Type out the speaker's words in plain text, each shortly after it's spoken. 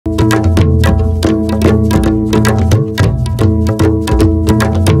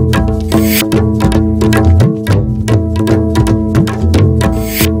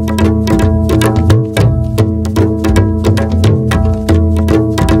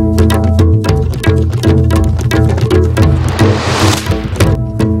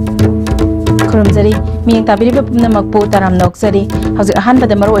खुरुमजरी मियंग ताबिरिबा पुनमकपु Taram नोकजरी हौजिक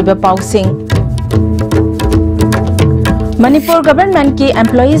अहानबदा मरुओइबा पाउसिंग Manipur government की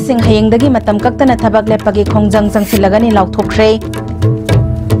employees Singh हयेंगदगी मतम कक्तना थबक लेपगी खोंजंग जंगसिलगनी लाउथोखरे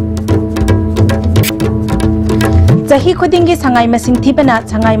चही खुदिंगी संगाई मसिंग थिबना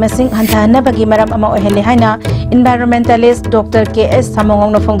संगाई मसिंग हंथाहनबगी मरम अमा ओहेले हाइना एनवायरनमेंटलिस्ट doctor KS.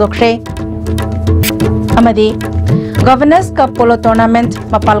 सामोंगोंगनो फोंदोखरे अमदी governors cup polo tournament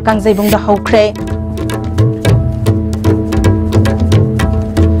मपाल कांगजेबुंगदा हौखरे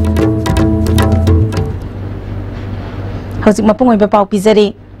हौजिक मपुंग ओइबा पाउ पिजरी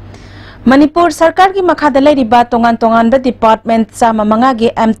मणिपुर सरकार की मखादा लेरिबा तोंगान तोंगान बा डिपार्टमेंट चामा मंगा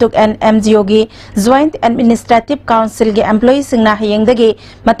गे M2 and MGO गी ज्वाइंट एडमिनिस्ट्रेटिव काउंसिल गे एम्प्लॉई सिंगना हयेंगदगी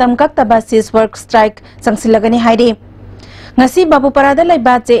मतम कक्तबा seize work strike संगसिलगनी हाइरी ngasi babu parada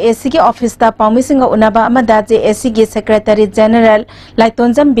laiba JAC की ऑफिस ता पाउमिसिंग उनाबा अमदा JAC की सेक्रेटरी जनरल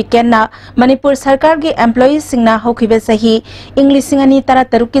लाइतोंजम बिकेना मणिपुर सरकार की एम्प्लॉई सिंगना होखिबे सही इंग्लिशिंग अनि तरा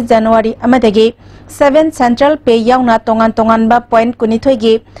तरुक की जनवरी अमदगी 7 सेंट्रल पे याउना तोंगान तोंगान बा पॉइंट कुनिथोय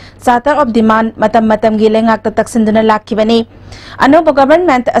गी चार्टर ऑफ डिमांड मतम मतम गी लेंगाक ता तक्सिंदुना लाखिबनी अनोब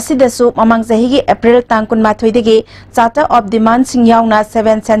गवर्नमेंट असिदसु ममंग सही गी अप्रैल तांग कुनमाथोय दगी charter of demand Singh याउना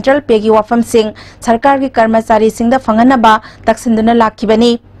 7 central पे गी वफम सिंग सरकार की कर्मचारी सिंगदा फंगनबा तक्सिंदुना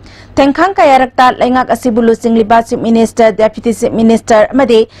लाखिबनी तेंखांग कायारक्ता लेंगाक असिबु लुचिंगलिबा chief minister deputy chief minister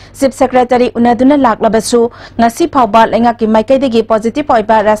अमदे chief secretary उनादुना लाक्लबसु ngasi फावबा लेंगाक की माइकैदगी पॉजिटिव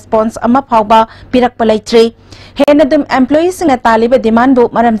ओइबा रेस्पॉन्स अमा फावबा पिरकपा लैत्रे हेनदुम एम्प्लॉयीज सिंगना तालिबा डिमांड बु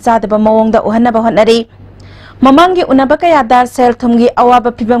मरम चादबा मवोंगदा उहन्नबा होनरी ममांगी उनबा कयादा सेल थुमगी अवाबा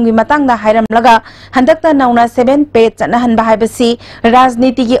फिबमगी मतंगदा हायरमलगा हंदकता नौना 7 पे चनहनबा हाइबसी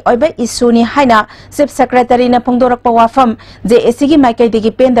राजनीति की ओइबा इशूनी हाइना चीफ सेक्रेटरी ना फोंदोरकपा वाफम JAC की माइकैदगी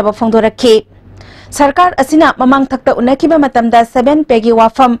पेंदबा फोंदोरखी सरकार असिना ममांग थक्ता उनखिबा मतमदा 7 पे की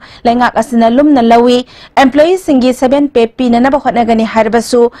वाफम लेंगाक असिना लुमना लवी एम्प्लॉई सिंगी 7 पे पिननबा होनगनी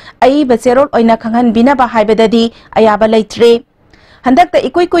हाइरबसु अई बचेरोल ओइना खंगहन बिनाबा हाइबददी अयाबा लैत्रे हंदकता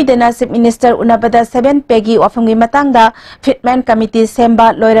इकुई कुइदना chief minister उनबदा 7 Peggy वाफमगी मतंगदा fitment committee Semba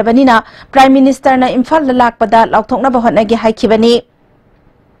लोइरबनिना prime minister ना इम्फाल लाकपदा लाउथोकनबा होनगे हाइखिबनी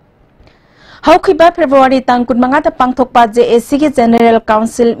हौखिबा फेब्रुवारी तांग 15 ता पांगथोकपा JAC की जनरल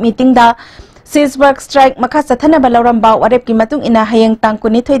काउंसिल मीटिंग दा सीज वर्क स्ट्राइक मखा सथनबा लौरंबा वारेप की मतुंग इना हयेंग तांग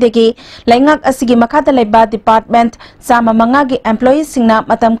 19 देगी लैंगाक असिगी मखादा लेबा डिपार्टमेंट चामा मंगा गी एम्प्लॉई सिंगना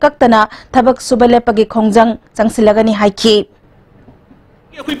मतम कक्तना थबक सुबलेपगी खोंजंग चंगसिलगनी हाइखी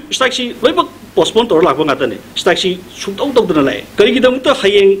स्ट्राइक पोस्टपोन तौर लाभ स्ट्राइक सूटौदना लाए कईगीदमत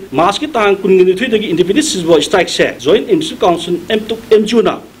हयें मार्च की तांग 19 इंडिपेंडेंस स्ट्राइक से joint administrative council M2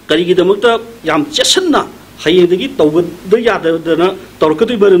 MGO कईगीदमत याम चेसन्ना हयेंदगी तौबद याददना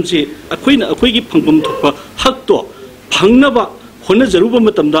तौरकदुई मरमसी अखोइना अखोइगी फंगबम थोप हक्तो फंगनबा होनजरुबा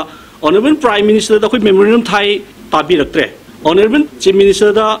मतमदा ऑनरेबल प्राइम मिनिस्टर दा अखोइ memorandum Thai ताबिरक्त्रे honourable chief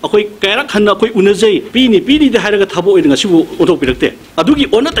minister दा अखोइ कैरक हन्ना अखोइ उनजै पीनी दा हायरगा थाबो ओइदंगा सिबु ओटोपिरक्ते अदुगी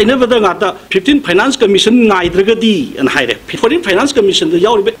ओना तैनबदा गाता 15 फाइनेंस कमीशन गाइद्रगदी अन हायरे 14 फाइनेंस कमीशन दा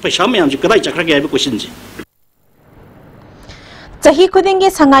यावरिबे पैसा मयामजि कदाइ चखरगे हायबे क्वेश्चन जी चही खुदिंगी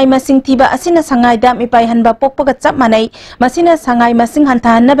संगाई मसिंग थीबा असिना संगाइदा मिपाई हनबा पोकपगा चप मानै मसिना संगाई मसिंग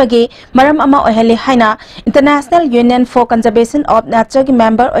हंथाहनबगे मरम अमा ओहेले हाइना international union for conservation of nature की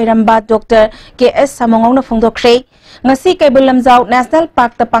member ओइरंबा doctor KS. सामोंगोंगना फोंदोखरे ngasi kaibul lamjau national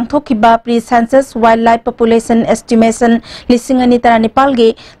park ta pangthokhiba pre census wildlife population estimation lisingani taranipal ge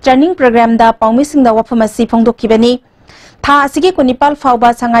training program da paumising da wafamasi phongdokhibani था असigi kunipal fauba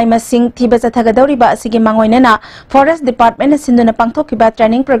sangai masing thiba chathagadoriba asigi mangoinana forest department sinduna pangthokhiba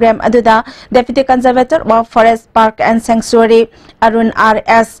training program aduda deputy conservator of forest park and sanctuary Arun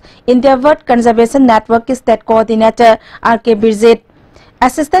RS India Bird Conservation Network ki state coordinator RK Birjit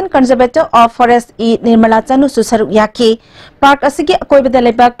Assistant Conservator of Forest E Nirmala Chanu Susaruk Yaki Park asigi akoibada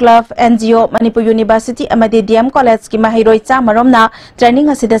leba club NGO Manipur University amadi DM College ki mahiroi cha maromna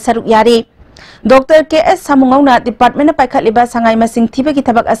training asida saruk yari Dr. K.S. Samungauna Department Paikhatliba Sangai Masing Thiba ki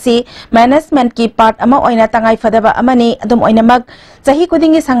thabak asi management ki part ama oina tangai fadaba amani adum oinamak chahi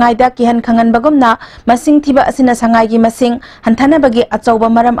kudingi sangai da kihan khangan bagumna masing thiba asina sangai gi masing hanthana bagi achauba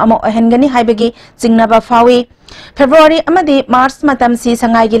maram ama ohengani haibagi jingnaba fawi February amadi March matam si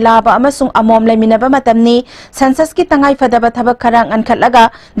sangai gi laba amasung amom laiminaba matamni census ki tangai fadaba thabak kharang ankhatlaga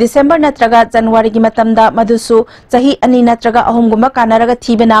December natraga January gi matamda madusu chahi ani natraga ahumguma kanaraga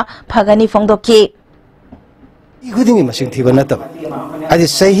thibena phagani phongdoki खुदिंगी मसिंग थीबा नतब अदि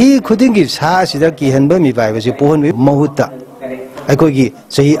सही खुदिंगी सा सिदा की हनबा मी बायबसे पोहन महूता ꯑꯩꯈꯣꯏꯒꯤ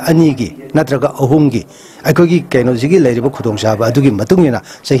ꯆꯍꯤ ꯑꯅꯤꯒꯤ ꯅꯠꯇ꯭ꯔꯒ ꯑꯍꯨꯝꯒꯤ ꯑꯩꯈꯣꯏꯒꯤ ꯀꯩꯅꯣꯁꯤꯒꯤ ꯂꯩꯔꯤꯕ ꯈꯨꯗꯣꯡꯆꯥꯕ ꯑꯗꯨꯒꯤ ꯃꯇꯨꯡꯏꯟꯅ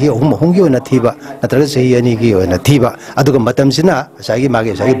ꯆꯍꯤ ꯑꯍꯨꯝꯒꯤ ꯑꯣꯏꯅ ꯊꯤꯕ ꯅꯠꯇ꯭ꯔꯒ ꯆꯍꯤ ꯑꯅꯤꯒꯤ ꯑꯣꯏꯅ ꯊꯤꯕ ꯑꯗꯨꯒ ꯃꯇꯝꯁꯤꯅ ꯉꯁꯥꯏꯒꯤ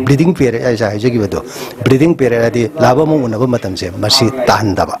ꯃꯥꯒꯤ ꯉꯁꯥꯏꯒꯤ ꯕ꯭ꯔꯤꯗꯤꯡ ꯄꯤꯔꯤꯌꯗ ꯑꯩ ꯍꯥꯏꯖꯈꯤꯕꯗꯣ ꯕ꯭ꯔꯤꯗꯤꯡ ꯄꯤꯔꯤꯌꯗ ꯍꯥꯏꯗꯤ ꯂꯥꯕ ꯑꯃ ꯎꯅꯕ ꯃꯇꯝꯁꯦ ꯃꯁꯤ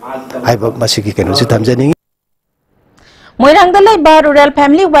ꯇꯥꯍꯟꯗꯕ ꯍꯥꯏꯕ ꯃꯁꯤꯒꯤ ꯀꯩꯅꯣꯁꯤ ꯊꯝꯖꯅꯤꯡꯉꯤ Moirang dalai ba Rural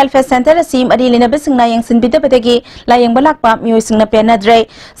Family Welfare Center asi mari lina besingna yang sinbida badagi layang balakpa miyoi singna penadre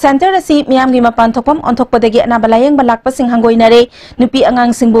center asi miyam gi mapan thokpam onthok badagi ana balayang balakpa sing hangoi nare nupi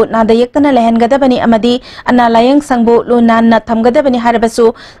angang singbu nada yektana lehen gadabani amadi ana layang sangbu lunan na thamgadabani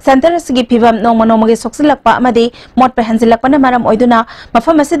harabasu center asi gi phibam nongma nongmagi soksilakpa amadi mot pa hanjilakpana maram oiduna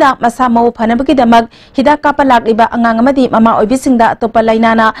mafam asida masa mau phanabagi damag hidak kapa lakliba angang amadi mama oibisingda atopa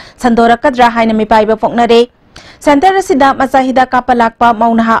lainana sandorakadra haina mipaiba poknare Center asida masahida kapalakpa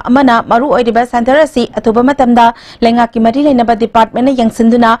maunaha amana maru oiriba center asi atuba matamda lengaki mari leinaba department na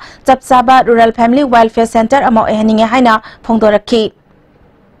yangsinduna chapsaba Rural Family Welfare Center amo ehaninge haina phongdorakhi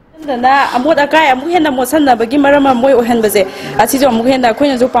na amot akai amu hena mosanna bagi marama moi ohenbaje asijo amu hena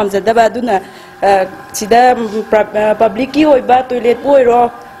khoina jo pamjadaba aduna sida public ki oiba toilet poiro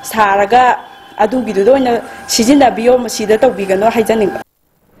saraga adugi do na sijina biyo masida tawbigano haijaning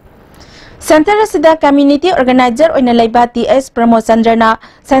Center asida community organizer oina laiba TS Pramod Chandrana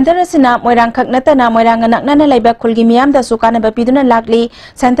Center asina moirang khaknatana moirang anakna laiba khulgi miyam da sukana bapiduna lakli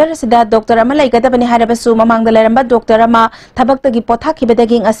Center asida doctor ama laigadabani harabasu mamangda lairamba doctor ama thabaktagi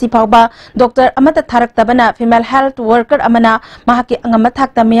pothakibadagi asi phawba doctor amata tharaktabana female health worker amana mahaki angama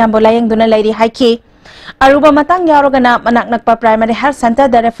thakta miyam bolayang duna lairi haiki Aruba matang yarogana manak nakpa primary health center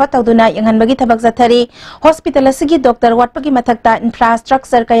da refer tawduna yanghanbagi thabak jathari hospital asigi doctor watpagi mathakta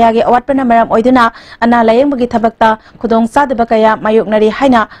infrastructure kayagi awatpana maram oiduna ana layang thabakta khudong sadaba kaya mayoknari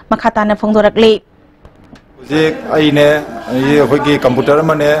haina makhatana phongdorakli je aine ye khogi computer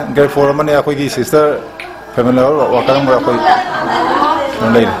mane grade 4 mane khogi sister family wakam khoi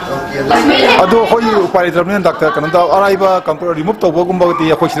nai ado khoi upari dramne doctor kananda araiba computer remove tawbagumba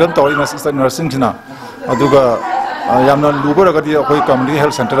ti khoi sidan tori na sister nursing thina aduga yamna luboragadi khoi community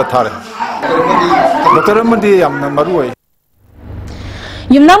health center thare doctor amadi yamna maruai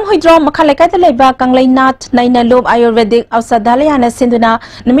Yumnam Hydro Makaleka Leba Kanglai Nat Naina Lob Ayurvedic Ausadaliana Sinduna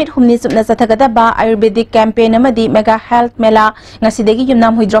Namit Humni Subna Satagadaba Ayurvedic Campaign Amadi Mega Health Mela Ngasidegi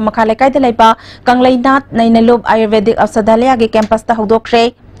Yumnam Hydro Makaleka Leba Kanglai Nat Naina Lob Ayurvedic Ausadalia Campus Ta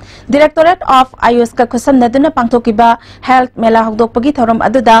Hudokre Directorate of Ayush ka kusam naduna pangtokiba Health Mela hugdokpagi thorom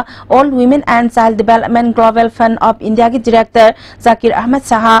aduda All Women and Child Development Global Fund of India ki Director Zakir Ahmad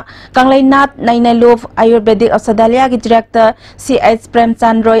Saha Kanglai Nat Naina Love Ayurvedic Ausadalia ki Director CH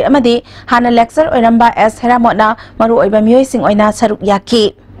Premchand Roy amadi hana lecture oiramba S Heramona maru oiba miyoi sing oina saruk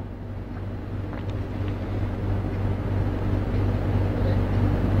yaki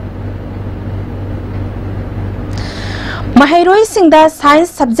Mahairoi singda science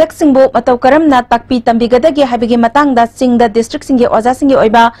subject singbo matau karam na takpi tambigadagi habigi matangda singda district singi oja singi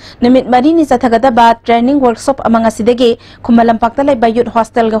oiba namit marini sathagadaba training workshop amanga sidagi khumalampakta laiba youth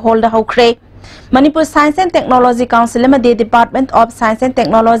hostel ga hold haukre Manipur Science and Technology Council amadi Department of Science and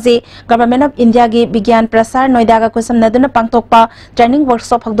Technology Government of India gi Bigyan Prasar Noida ga kusam naduna pangtokpa training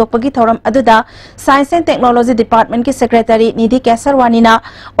workshop hagdokpagi thoram aduda Science and Technology Department ki Secretary Nidhi Kesarwani na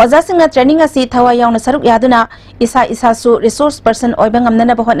oja singna training asi thawa yauna saruk yaduna isa su resource person oibang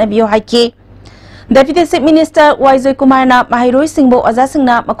amnana bahot na biyo haiki Deputy Chief Minister Waijoy Kumar na Mahairoi singbo oja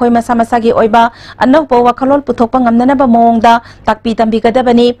singna makoi masa masagi oiba anokbo wakhalol puthokpa ngamnana ba mongda takpi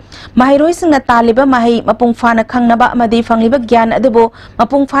tambigadabani Mahairoi singna taliba mahai mapung phana khangnaba amadi fangliba gyan adubo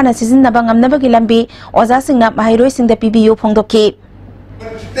mapung phana sijinnaba ngamnaba gi lambi oja singna Mahairoi singda PBU phongdokki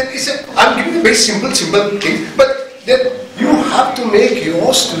I'm giving a very simple thing, but then you have to make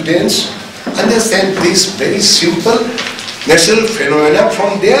your students understand this very simple natural phenomena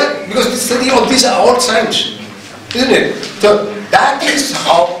from there, because the study of these are all science, isn't it? So that is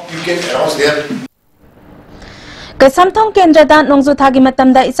how you can arouse their Kasamthong Kendrada Nongzu Thagi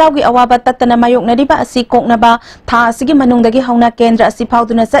Matamda Isaugi Awaba Tatana Mayok Nariba Asi Koknaba Tha Asigi Manungdagi Hauna Kendra Asi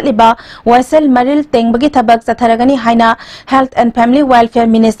Pauduna Satliba Waisel Maril Tengbagi Tabak Satharagani Haina Health and Family Welfare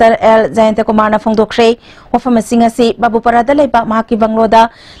Minister L. Jayanta Kumarna Phongdokre Wafamasinga Si Babu Parada Laiba Mahaki Bangloda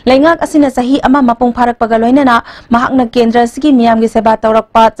Laingak Asina Sahi Ama Mapung Parak Pagaloinana Mahakna Kendra Asigi Miyamgi Seba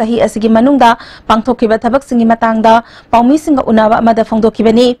Taurakpa Sahi Asigi Manungda Pangthokiba Tabak Singi Matangda Paumi Singa Unawa Amada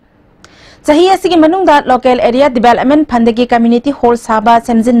Phongdokibani Sahi asigi manungda local area development pandagi community hall saba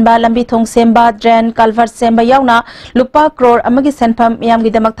semjinba lambi thong semba drain culvert semba yauna lupa crore amagi senpham miyamgi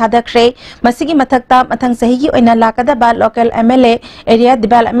damak thadakre masigi mathakta mathang sahi gi oina lakada ba local MLA area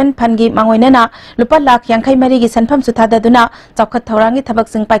development phangi mangoinana lupa lakh yankhai mari gi senpham su thadaduna chawkhat thaurangi thabak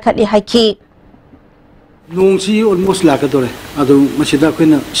sing paikhatli haiki ꯅꯣꯡꯁꯤ almost ꯂꯥꯛꯀꯗꯧꯔꯦ ꯑꯗꯨ ꯃꯁꯤꯗ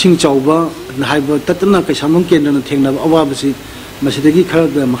ꯑꯩꯈꯣꯏꯅ ꯏꯁꯤꯡ ꯆꯥꯎꯕ ꯍꯥꯏꯕ ꯇꯠꯇꯅ ꯀꯩꯁꯥꯝꯕꯝ ꯀꯦꯟꯗ꯭ꯔꯅ ꯊꯦꯡꯅꯕ ꯑꯋꯥꯕꯁꯤ ꯃꯁꯤꯗꯒꯤ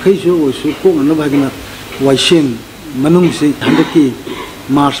ꯈꯔ ꯃꯈꯩꯁꯨ ꯑꯣꯏꯁꯨ ꯀꯣꯛꯅꯅꯕ ꯍꯥꯏꯗꯅ ꯋꯥꯏꯁꯦꯟ ꯃꯅꯨꯡꯁꯤ ꯍꯟꯗꯛꯀꯤ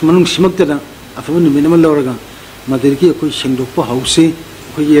ꯃꯥꯔꯆ ꯃꯅꯨꯡꯁꯤꯃꯛꯇꯗ ꯑꯐꯕ ꯅꯨꯃꯤꯠ ꯑꯃ ꯂꯧꯔꯒ ꯃꯗꯨꯗꯒꯤ ꯑꯩꯈꯣꯏ ꯁꯦꯡꯗꯣꯛꯄ ꯍꯧꯁꯤ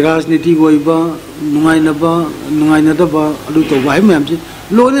ꯑꯩꯈꯣꯏꯒꯤ ꯔꯥꯖꯅꯤꯇꯤꯒꯤ ꯑꯣꯏꯕ ꯅꯨꯡꯉꯥꯏꯅꯗꯕ ꯑꯗꯨ ꯇꯧꯕ ꯍꯥꯏꯕ ꯃꯌꯥꯝꯁꯤ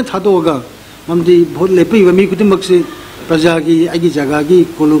ꯂꯣꯏꯅ ꯊꯥꯗꯣꯛꯑꯒ ꯃꯔꯝꯗꯤ ꯚꯣꯠ ꯂꯦꯞꯄꯤꯕ ꯃꯤ ꯈꯨꯗꯤꯡꯃꯛꯁꯤ प्रजागी आगे जगह की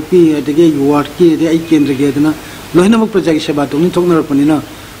कोलुकी अदगे वार्ड की अदगे आई केंद्र के अदना लोहिनमक प्रजा की सेवा तौनी थोकनरपनिना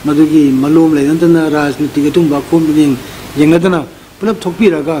मदुगी मलोम लेनदना राजनीति अदुंबा खोमबिंग येंगदना पुलप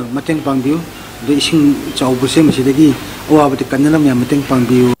थोकपिरगा मतेंग पांगबियो दे इसिंग चाउबसे मसिदगी अवाबति कन्नना म्या मतेंग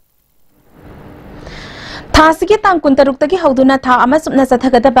पांगबियो थासिगे तांग कुंतरुक्तगी हौदुना था अमसुपना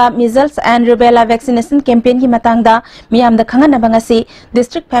चथगदबा measles and rubella vaccination campaign gi matangda miyamda khangana bangasi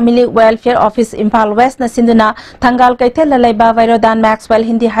district family welfare office Impal West na sinduna thangal kaithel lalaiba Vairodan Maxwell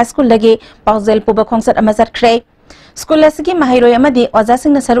Hindi High School lagi pauzel puba khongsat amazat khrei school asigi mahairoi amadi oja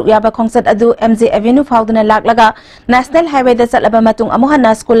singna saruk yaba khongsat adu MJ Avenue fauduna laklaga national highway da chalaba matung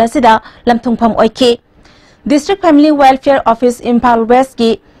amuhana school asida lamthungpham oikhi district family welfare office Impal West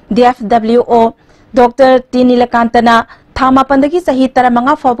ki DFWO Dr. Tinilakantana Thama Pandagi Sahi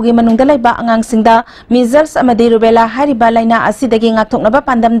Taramanga Fogi Manundalaiba Angang Singda measles amadi rubella hariba laina asidagi ngathoknaba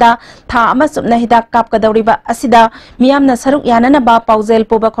pandamda tha amasupna hidak kapkadawriba asida miyamna saruk yanana ba pauzel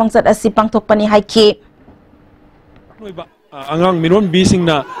poba khongsat asi pangthokpani haiki angang minon bi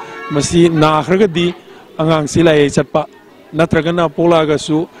singna masi na khragadi angang silai chatpa natragana polaga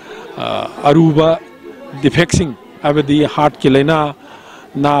su aruba defecting abadi heart ki laina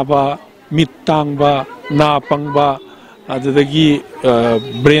naba mitangba na pangba adagi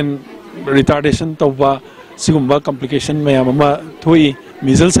brain retardation tawba sigumba complication mayam ama thoi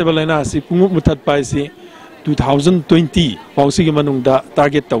measles sebalaina si pungu muthat pai si 2020 pausi gi manungda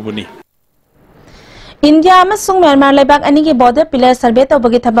target tawbani India amasung Myanmar laibak anigi border pillar survey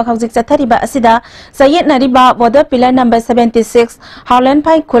tawbagi thabak hawjik chathariba asida sayet nariba border pillar number 76 Howland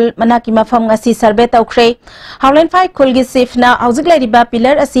Phai Khul manaki mafam ngasi survey tawkhre Howland Phai Khul gi sifna hawjik lairiba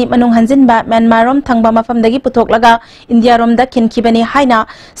pillar asi manung hanjinba Myanmar rom thangba mafam dagi puthoklaga India rom da khinkhibani haina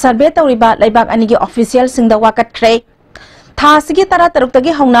survey tawriba laibak anigi official singda wakat khre थासिगी तरा तरुक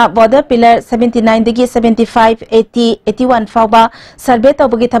तगी हौना border pillar 79 दगी 75 80 81 फावबा survey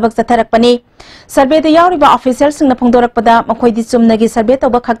तौबगी थबक चथरकपनी survey the यावरिबा officer सिंगना फोंदोरकपदा मखोयदि चुमनगी सर्वे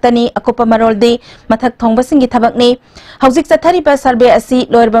तौबा खक्तनी अकुपा मरोलदि मथक थोंबा सिंगी थबकनी हौजिक चथरिबा सर्वे असि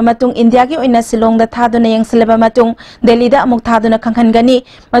लोरबा मतुंग India गी ओइना सिलोंगदा थादुना यंगसलेबा मतुंग दिल्लीदा अमुक थादुना खंखनगनी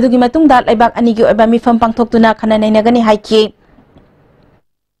मदुगी मतुंगदा लाइबाक अनिगी ओइबा मिफम पांगथोक्तुना खनानैनगनी हाइकी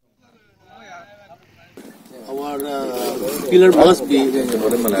Pillar must be in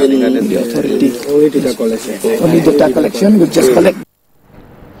the authority. Only data collection will just collect.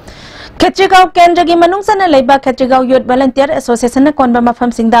 Khetrigao Kendra gi manungsana leiba Khetrigao Youth Volunteer Association na konba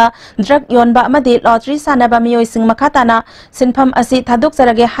mafam singda drug yonba amadi lottery sanaba miyoi sing makhatana sinpham asi thaduk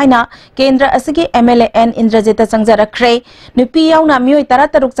sarage haina Kendra asigi MLAN Indrajita changjarakre nupi yauna miyoi tara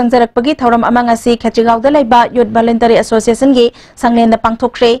taruk changjarakpagi thoram amang asi Khetrigao da leiba Youth Volunteer Association gi sanglenda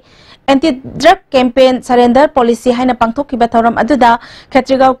pangthokre Anti-drug campaign surrender policy haina pangthokiba thoram aduda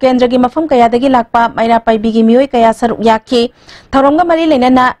Khetrigao Kendra gi mafam kayadagi lakpa maira paibigi miyoi kaya saruk yakhi thoramga mari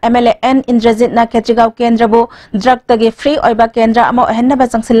lenana MLAN Indrajit na Khetrigao Kendra bu drug tagi free oiba Kendra amo ahenna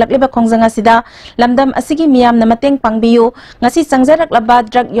changsillakleba khongjanga sida lamdam asigi miyam na mateng pangbiyu ngasi changjaraklaba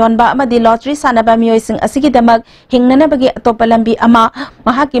drug yonba amadi lottery sanaba miyoi sing asigi damak hingnana bagi atopa lambi ama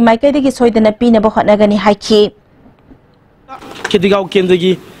mahaki maikaidagi soidana pinaba hotnagani haiki Khetrigao Kendra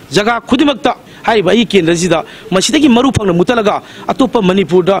gi jaga khudimakta haiba I kendra sida masidagi maru phangna mutalaga atopa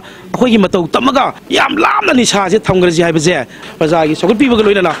Manipur da akhoi gi matau tamaga yam lamna ni sa je thamgraji haiba je praja gi sogul pibaga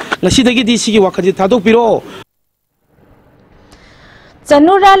loinana ngasidagi di sigi wakhaji thadok piro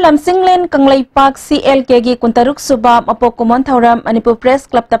Chanura Lamsinglen Kanglai Park CLK gi kuntaruk suba mapokumon thauram Manipur Press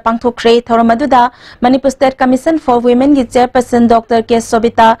Club ta pangthokre thauram aduda Manipur State Commission for Women gi chairperson Dr. K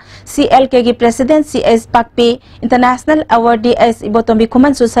Sobita CLK gi president CS Pakpi International Awardee S Ibotombi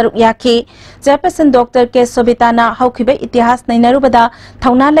Khuman su saruk yakhi chairperson Dr. K Sobita na haukibe itihas nainarubada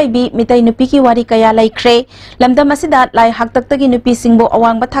thauna laibi mitai nupi ki wari kaya laikre lamdam asida lai haktaktagi nupi singbo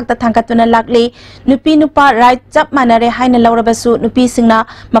awangba thakta thangkatuna lakli nupi nupa right chap manare haina laurabasu nupi singna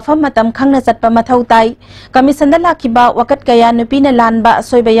mafam matam khangna chatpa mathau tai commission da lakhiba wakat kaya nupi na lanba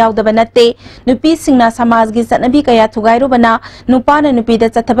soiba yaudaba natte nupi singna samaj gi chanabi kaya thugairu bana nupa na nupi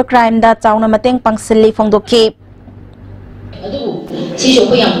da chathaba crime da chauna mateng pangsilli phongdokhi adu si jo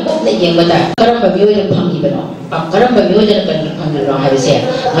ko yang ko le yeng bata karamba miyoi da phangi bano karamba miyoi da kan phangna ro habise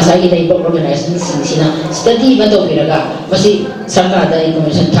masai gi dai organization sing sina study ba do biraga masi sarkar da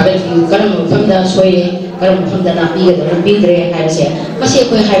information thagai karamba famda soye karam phunda na pi ga ram pi dre hai se masi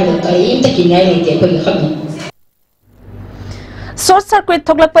khoi hai da kai im ta kinai le te khoi khami Short circuit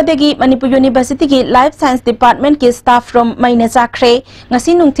thoklakpadagi Manipur University ki Life Science Department ki staff room maina chakre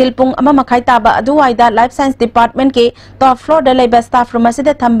ngasi nungthil pung ama makhai taba aduwaida Life Science Department ki top floor da laiba staff room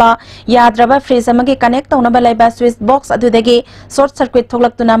asida thamba yadraba freeze amagi connect tawnaba laiba switch box adudagi short circuit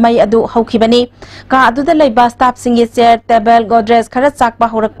thoklaktuna mai adu haukhibani ka aduda laiba staff singi chair table godrej khara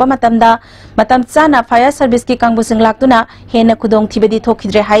chakpa horakpa matamda matam chana fire service ki kangbusing laktuna hena khudong thibadi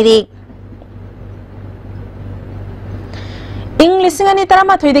thokhidre hairi English ngani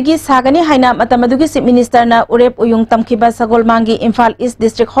tarama thoidagi sagani haina matamadugi Chief Minister na urep uyung tamkiba sagolmangi Imphal East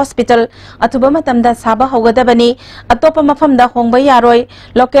District Hospital atuba matamda saba hogadabani atopa mafamda hongba yaroi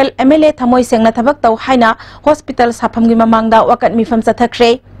local MLA thamoi sengna thabak taw haina hospital saphamgi mamangda wakat mifam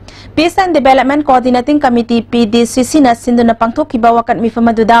chathakre Peace and Development Coordinating Committee PDCC na sinduna pangthokiba wakat mifam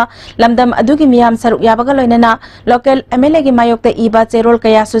aduda lamdam adugi miyam saruk yabaga loinana local MLA gi mayokta iba cherol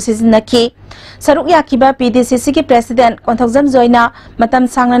kaya susizinaki Saruk yakiba PDCC ki President Konthokjam Joina matam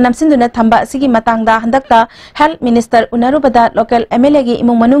sangna namsinduna thamba sigi matangda handakta Health Minister unarubada local MLA gi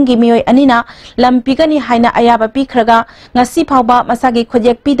imung manungi mioi anina lampigani haina ayaba pikhraga ngasi phawba masagi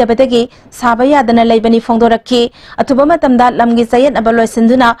khojek pi dabadagi saba yadana leibani phongdorakki atuba matamda lamgi sayen abaloi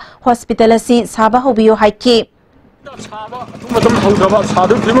sinduna hospital asi saba hobiyo haiki matam hawdaba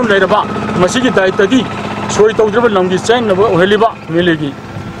sadu phimum leiraba masigi daitagi soi tawdreba lamgi chain naba oheliba melegi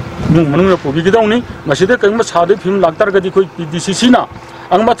Manung Pogi Gidoni, Masida Kama Sadi, Him Laktar Gadi, Sisina,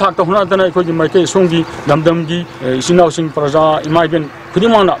 Angma Taka Hunatana, Maike Songi, Damdamgi, Sinausing Praza, Imagen,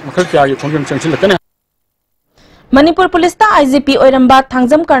 Kudimana, Makaka, Kongan Chanchilla. Manipur Police ta IGP Oiramba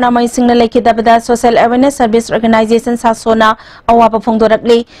Thangjam Karnamai Singna Lekidabada Social Awareness Service Organization Sasona Awapa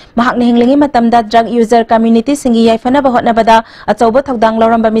Phongdorakli Mahakni Hinglingi Matamda Drug User Community Singi Yaifana Bahotna Bada Achauba Thagdang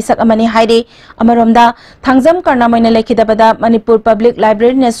Loramba Misak Amani Hairi Amaromda Thangjam Karnamai Lekidabada Manipur Public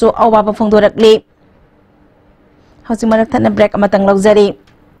Library Nesu Awapa Phongdorakli Hausi Marakthana break amatang lauzari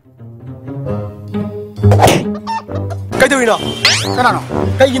Kaidowino Kanano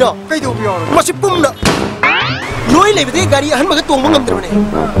Kaigino Kaidowino Masipumna Noi lebih gari ahan bagai tuang mengam terus ni.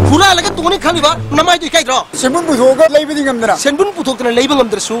 Pula lagi tuang ni kali ba, nama itu ikai kau. Senbun putuk kan lebih tinggal terus. Senbun putuk terus lebih mengam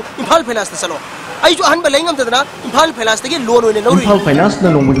terus. Imphal Finance tersalo. Ayo jo ahan balai mengam terus na. Imphal Finance tegi loan ni lauri. Imphal Finance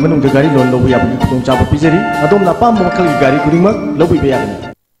na loan mungkin menunggu gari loan lauri apa ni tuang capai pizeri. Adom napa memakal gari kuning mak lauri bayar ni.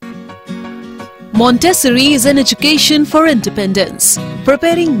 Montessori is an education for independence,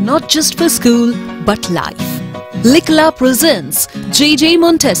 preparing not just for school but life. Likla presents JJ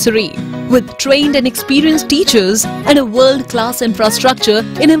Montessori with trained and experienced teachers and a world-class infrastructure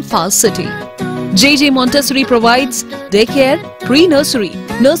in Imphal city. JJ Montessori provides daycare, pre-nursery,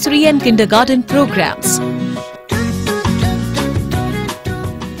 nursery and kindergarten programs.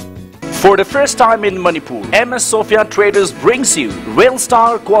 For the first time in Manipur, MS Sophia Traders brings you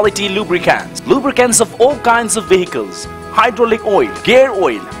Railstar quality lubricants. Lubricants of all kinds of vehicles. Hydraulic oil, gear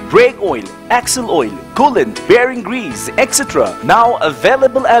oil, brake oil, axle oil, coolant, bearing grease, etc. Now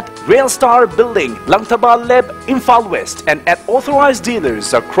available at Railstar Building, Langtabal Leb, Imphal West and at authorized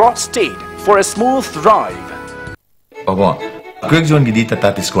dealers across state for a smooth drive. Quick zone gidi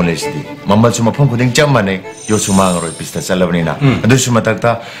tatatis college di. Mambal suma pun kuding jam mana yo suma ngaroi pista salam ni na. Ado suma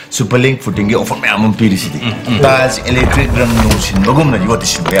takta superlink footing ge offer me amam piri sidi. Tas electric drum nusin bagum na yo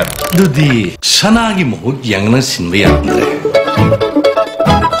tisin bayar. Dudi sana gi mohut yang na sin bayar andre.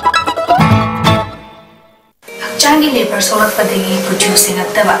 Hakchangi labor solak padegi producing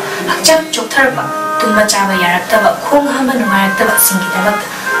attaba. Hakchang choktarba tumma chaba yaraktaba khong hama nungayaktaba singidaba.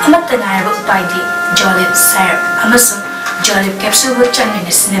 Amatta ngarba upaidi jolip syrup amasu Jolip capsule would chang in a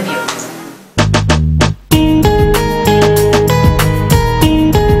sneview.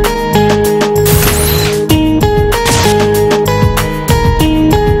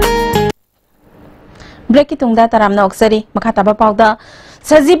 Break itong data ram na oksari makataba pauda.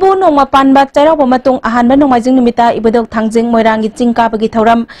 Sa Cebu nung mapanbat tayo pumatong ahanba nung majing numita ibadog tangjing moirangi cingka bagi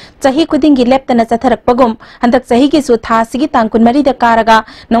tauram cahi kuding gilep na sa tarak pagum handak cahi gisu tha sigi tangkun marida karaga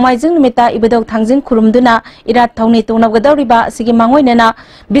nung majing numita ibadog tangjing kurumduna irat thauni tungnaw gadawriba sigi mangoy na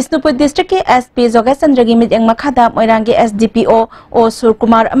Bisnupur District ke SP Jogasandragi midyang makhada moirangi SDPO o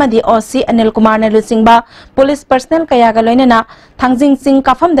Surkumar amadi OC Anil Kumar na lusingba police personnel kaya galoy na tangjing sing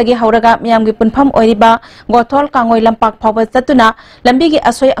kafam dagi hauraga miyamgi punpam oiriba gothol kangoy lampak phawba satuna lambi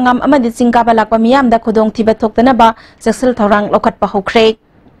Asoy angam amadi singka balak pamiyam da kudong tiba toktana ba seksil taurang lokat pahukre.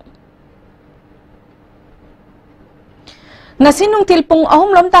 Ngasinung tilpung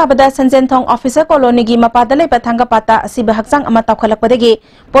ahum lom tabada sanjentong officer koloni gi mapadalay patangga pata asi bahagsang amataw kalakpadagi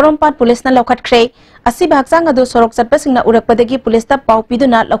porompat pulis na lokat kre asi bahagsang adu sorok satpasing na urak padagi pulis ta pau pido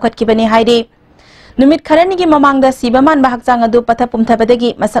na lokat kibani hairi. Numit kharani gi mamang da siba man bahak chang adu patha pumtha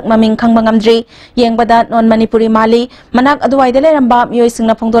badagi masak maming khangba ngamdri yengbada non Manipuri mali manak adu waida le ramba myoi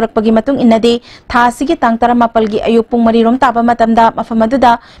singna phongdorak pagi matung innadi tha sigi tang taramapal gi ayuk pung mari rom taba matamda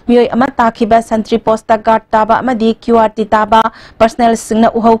mafamaduda myoi ama takhiba santri posta guard taba amadi QRT taba personal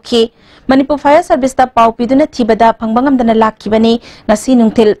singna uhauki Manipur Fire Service ta pau piduna thibada phangbangam dana lakhibani ngasi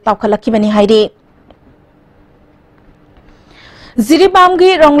nungthil tawkhalakibani hairi Ziribam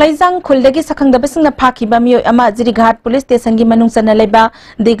gi Ronglai-jang Khulda sakhang dabasing na phakiba miyoi ama Zirighat Police Station gi manung chana leba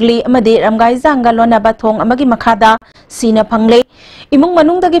Digli amadi Ramgai-jang ga lona bathong amagi makhada sina phangle imung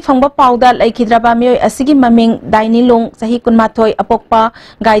manung dagi phangba pauda laikhidraba miyoi asigi maming Dainilung sahi kunmathoi apokpa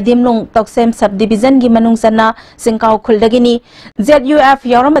Gaidimlung Toksem subdivision gi manung chana Singkau Khulda ni ZUF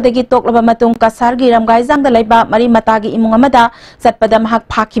yawramadagi toklaba matung Kasar gi Ramgai-jang da laiba mari matagi imung amada chatpada mahak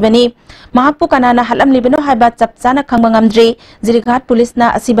phakibani mahakpu kanana halam libano haiba chapchana khangba ngamdri Zirighat Police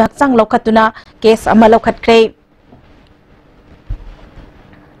na asiba sang lokatuna case ama lokatkre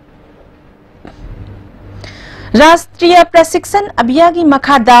Rashtriya Prasiksan Abhiyagi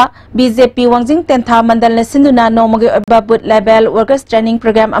Makhada BJP Wangjing Tentha Mandal na sinduna nomagi oba boot level workers training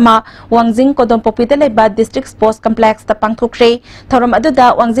program ama Wangjing Kodon Popita leba district sports complex ta pangthokre thoram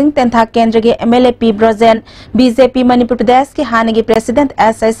aduda Wangjing Tentha Kendragi MLAP Brozen BJP Manipur Pradesh ki hanagi president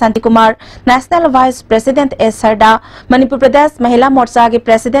S.I. Santikumar national vice president S. Sarda Manipur Pradesh Mahila Morcha ki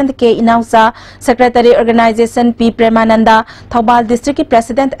president K. Inausa secretary organization P. Premananda Thobal district ki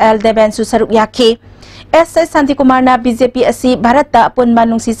president L. Debensu Saruk Yaki S.I. Santikumar na BJP asi Bharata punba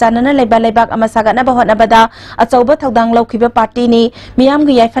nungsi sanana leibak amasaga na bahot na bada achauba thaudang laukiba party ni miyam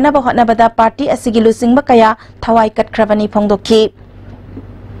gi yaifana bahot na bada party asigi lusing bakaya thawai katkrabani phongdoki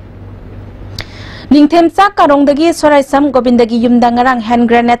Ningthemsa Karongdagi Soraisam Gobindagi Yumdangarang hand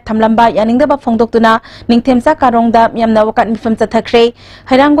grenade thamlamba yaningdaba phongdoktuna Ningthemsa Karongda miyamna wakat mifam chathakre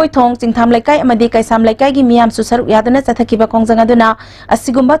Hairangoi thong chingtham laikai amadi kaisam laikai gi miyam susaruk yadana chathakiba khongjang aduna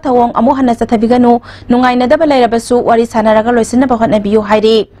asigumba thawong amu hana chathabiganu nungaina daba lairabasu wari sanaraga loisina bahot na biyu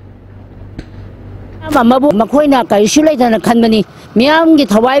hairi Mamabu makoina kaisu laidana khanbani miyam gi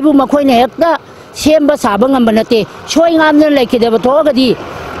thawaibu makoina hekta semba saba ngamba nate choi ngamna laikidaba thogadi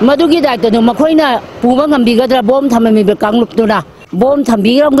Madugi daikanu makoina puba ngambigadra bom thamamibe kangluptuna bom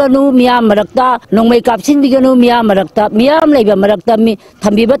thambiramganu miyam marakta nongmai kapsinbiganu miyam marakta miyam leiba marakta mi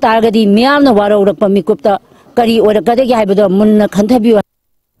thambiba taragadi miyam na waraurakpa mikupta kari orakadagi haibado munna khanthabiwa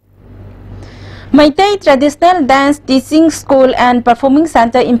Maitai Traditional Dance Teaching School and Performing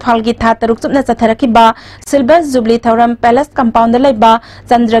Center Imphal gi tha taruk chupna chatharakiba Silver Jubilee Thoram Palace Compound laiba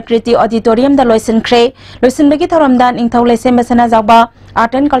Chandrakriti Auditorium da loisinkhre loisinbagi thoramdan ingthau leisem basana jawba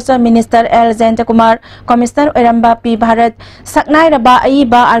Art and Culture Minister L. Jayantakumar Commissioner Oiramba P. Bharat Saknai Raba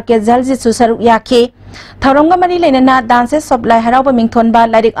Aiba R.K. Jalji Susaruk Yaki Tharonga mari lenana dance supply harauba mingthonba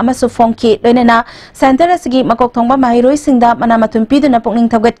lairik amasu phongki lenana center asigi makok thongba mahiroi singda manamatum piduna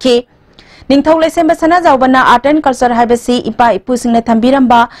pokning thagatki Ningthau leisem basana jawbana Art and Culture haibasi ipa ipu singna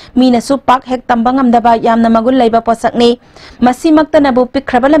thambiramba mina su pak hek tambangam daba yamna magul leiba posakni masi maktanabu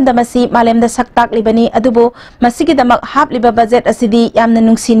pikhrabalamda masi malemda saktak libani adubu masigi damak hap liba budget asidi yamna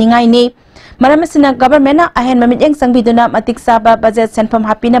nungsi ningai ni maramasina government na ahen mamit yang sangbiduna matik saba budget senfam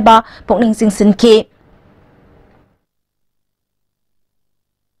hapina ba pokning singsinki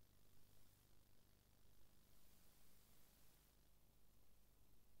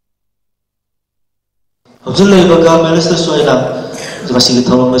Hozul lay baga Minister Soina masigi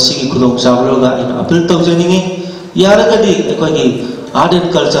thawang masigi khudong sabloga ina appeal tawjaningi yaragadi ekoi art and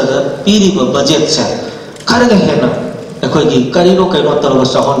culture da piri ba budget sa karaga hena ekoi karino kaino tarwa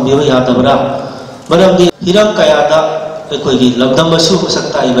sahon biwa yadabra maramdi hiram kaya da ekoi labdam basu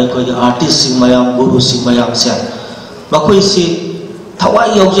sakta iba ekoi artist sing mayam guru sing mayam sa makoi si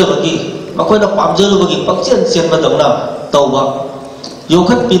thawai yawjabagi makoi na pamjalubagi pakchen chen madamna tawba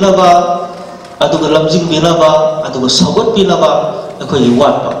yokhat pinaba aduga lamjing binaba aduga sagot binaba ekoi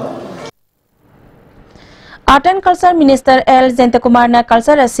watpa Art and Culture Minister L. Jayantakumar na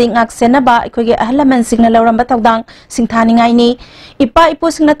culture asing aksenaba ekoi ahlaman singna lawramba tawdang singthaningai ni ipa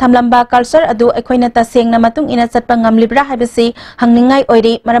ipu singna thamlamba culture adu ekoi na tasengna matung ina chatpa ngamlibra haibasi hangningai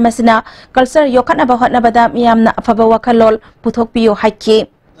oiri maramasina culture yokhatna ba hotnabada miyamna afaba wakhalol puthokpiyo haiki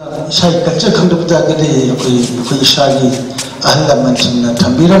sai culture khangdabda gadi ekoi isagi ahlaman singna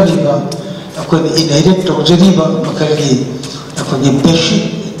thambiramiba akoi inherit tawjariba makalgi akoi basic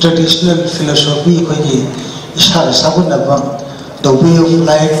traditional philosophy akoi isara sabunaba the way of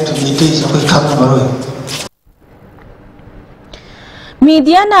life to meet akoi khangna baroi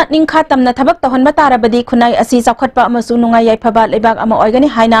Media na ningkha tamna thabak tahon batarabadi khunai asi chawkhatpa amasung nungai yaifaba lebak ama oigani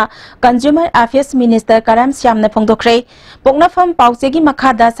haina Consumer Affairs Minister Karam Syamna phongdokre poknafam pauchegi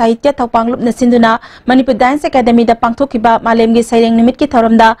makhada sahitya thawpanglub na sinduna Manipur Dance Academy da pangthokiba malemgi saireng nimit ki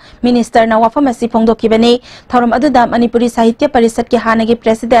thoramda minister na wafam asi phongdokibani thoram aduda Manipuri Sahitya Parishad ki hanagi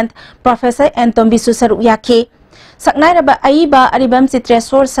president Professor Anton Bisu saru yakhi Saknai raba aiba aribam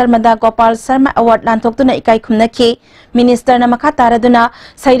Chitreswar Sarmada Gopal Sharma Award lanthoktuna ikai khumnaki Minister na makataraduna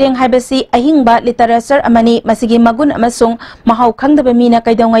saireng haibasi ahingba literature amani masigi magun amasung mahau khangdaba mina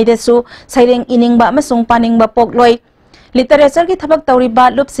kaidongai desu saireng iningba amasung paningba pokloi literature ki thabak tawriba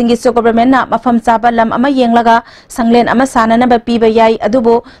lup singi so government na mafam chaba lam ama yenglaga sanglen ama sanana ba piba yai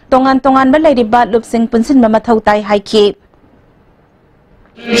adubo tongan ba lairiba lup sing punsin ba mathau tai haiki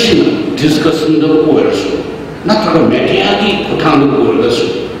discussion the words natraga media ki kuthang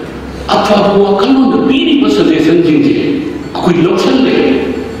words atwa buwa kalon the bini suggestion jinji akoi loction le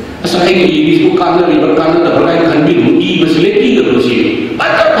asa ai ni bu kana ri kana da bagai khanbi mu I masleti ga rosi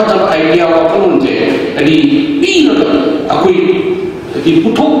pata idea wa kalon je ani bi na akoi ki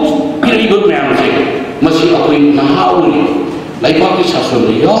puthok piri go myam je masi akoi na hauli lai pa ki sason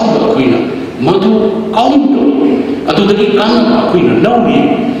ri yo akoi na madu kaum to atu da ki kana akoi na nawi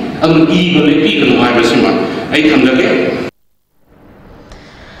ang I ga le pi ga mai basima ai thamdage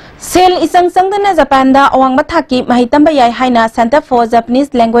Sel isang sangdana Japan da awang mathaki mahitamba yai haina Center for Japanese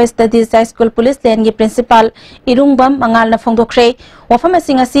Language Studies High School Police Lane gi principal Irungbam mangal na phongdokre wafam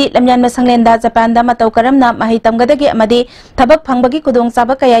asingasi lamyan masanglen da Japan da matau karamna mahitamgadagi amadi thabak phangbagi kudong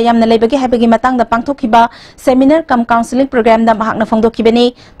chaba kaya yamna leibagi habagi matang da pangthokiba seminar kam counseling program da mahakna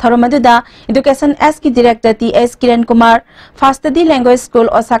phongdokibani tharomadu da Education S ki director TS Kiran Kumar First Study Language School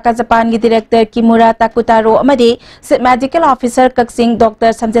Osaka Japan gi director Kimura Takutaro amadi medical officer Kaksing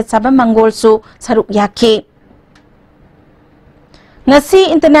Dr. Samjet Sabam Mangol su saruk yakhi Ngasi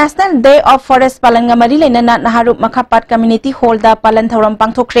International Day of Forest Palan nga mari leina Naharup Makhapat Community Hall da palan thoram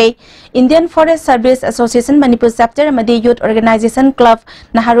pangthokre Indian Forest Service Association Manipur Chapter amadi Youth Organization Club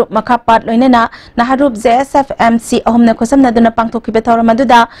Naharup Makhapat loinana Naharup JSF MC ahumna khosamna duna pangthokibe thoram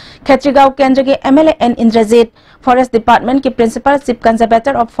aduda Khetrigao Kendra ge MLA N Indrajit Forest Department ki Principal Chief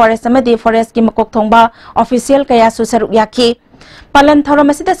Conservator of Forest amadi Forest ki makok thongba official kaya su saruk yakhi Palan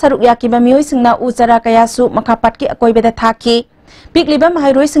thoram asida saruk yakhi ba mioi singna uchara kaya su Makhapat ki akoibeda thaki Pigliba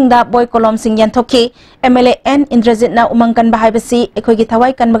mahairoi singda boy kolom sing yanthokhi MLA N Indrajit na umangkan bahai basi ekhoigi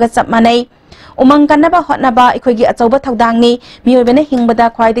thawai kan baga chap manai umangkan ba hotna ba ekhoigi achauba thaudangni mioi hingbada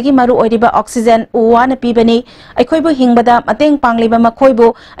khwaidagi maru oiriba oxygen uwa na pibani ekhoibu hingbada mateng pangliba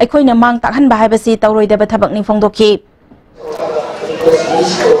makhoibu ekhoina mang takhan bahai basi tawroidaba thabak ni phongdokhi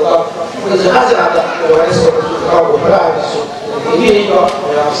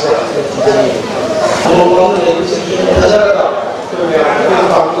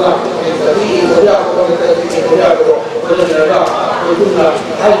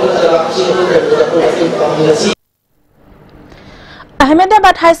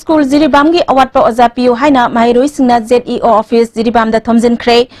Ahmedabad High School Jiribam gi award pa ojapiu haina mahiroi singna ZEO office Jiribam da thomjin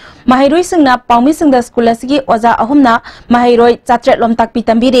kre mahiroi singna paumi singda school asigi oja ahumna mahiroi chatret lomtak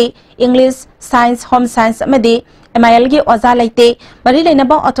pitambiri English Science Home Science amadi MIL gi oja laite bari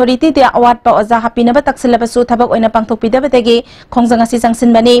leinaba authority de award pa oja hapinaba taksilaba thabak oina pangthokpidabadagi khongjanga si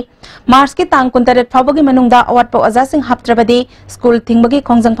jangsinbani March ki tang 19 phawbagi manungda award pa oja sing haptrabadi school thingbagi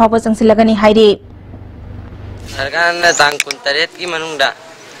khongjang phawba jangsilagani hairi सरकार ने तांग कुंतरेत की मनुंगदा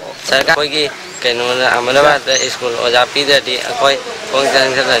सरकार कोई की canola Amlabad school ओजापी देती कोई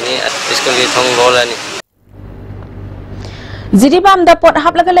कोंजन सलानी school की थोंग बोलानी Jiribam da pot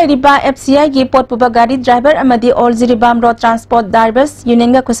haplaga lairiba FCI gi pot puba gari driver amadi all Jiribam road transport drivers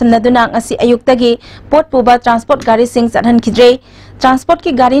union ga kusamna duna ngasi ayuktagi pot puba transport gari sing sathan khidre transport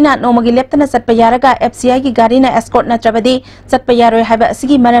ki gari na nomagi leptana satpa yaraga FCI ki gari na escort na trabadi satpa yaroi haiba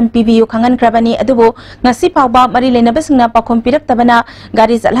asigi maram PBU khangan krabani adubo ngasi phawba mari leinaba singna pakhom pirak tabana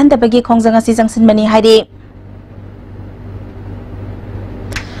gari jalhandabagi khongjanga si jangsinbani hairi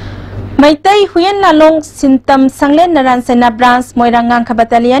Maitai Huyen Lalong Sintam Sanglen Naran Sena Branch Moirangang ka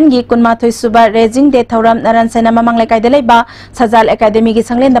Battalion gi Kunmathoi Suba Raging De Thauram Naran Sena Mamang Lekai Delaiba Sajal Academy gi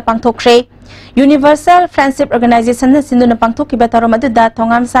Sanglen da pangthokre Universal Friendship Organization na sindu na pangthok ki batarom aduda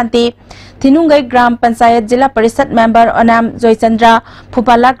Thongam Santi Tinungai Gram Panchayat Jila Parishad Member Onam Joy Chandra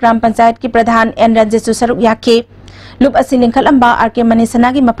Phupala Gram Panchayat ki Pradhan N Ranjisu Saruk Yakhi Lup Asiling Kalamba RK Manisana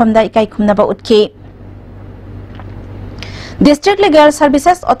gi maphamda ikai khumnaba utki District Legal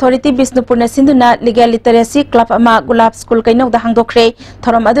Services Authority Bisnupur na sinduna Legal Literacy Club ama Gulab School kainok da hangdokre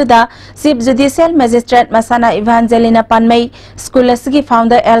thorom aduda Chief Judicial Magistrate Masana Evangelina Panmei School asigi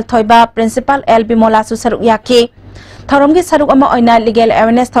founder L Thoiba Principal L Bimola su saruk yakhi थौरम की सरुक अमा ओइना legal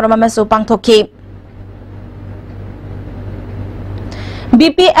awareness थौरम अमसु पांगथोखी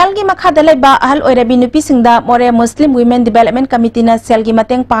BPL की मखा दलेबा अहल ओइरबी नुपीसिंगदा मोरे Muslim women development committee ना cell की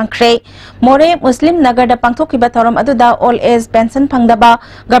मतंग पांखरे मोरे मुस्लिम नगर दा पांगथोखिबा थौरम अदुदा ओल एज पेंशन फंगदबा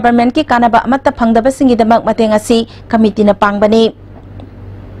गवर्नमेंट की कानाबा अमत्ता फंगदबा सिंगिदमक मतंग असी कमिटी ना पांगबनी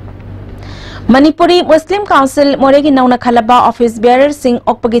मणिपुरी मुस्लिम काउंसिल मोरे की नौना खलबा ऑफिस बेयरर सिंह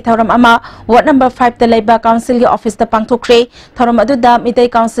ओकपगी थौरम अमा वार्ड नंबर 5 द लेबा काउंसिल की ऑफिस द पांगथोखरे थौरम अदुदा मितै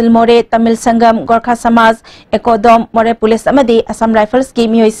काउंसिल मोरे तमिल संगम गोरखा समाज एकोदम मोरे पुलिस अमदी असम राइफल्स की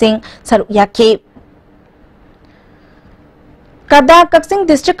मियोय सिंह सरुक याखी कदा Kakching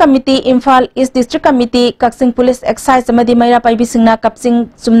district committee Imphal east district committee Kakching police excise अमदी मैरा पाइबी सिंगना कक्सिंग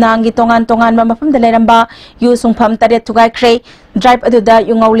सुमनांगी तोंगान तोंगान मफम दलेरंबा यु सुंगफम तरेत थुगाइख्रे ड्राइव अदुदा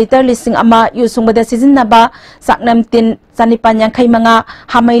युंगौ लिटर लिसिंग अमा यु सुंगबदा सिजिनबा साकनम तिन चनिपान यांखै मंगा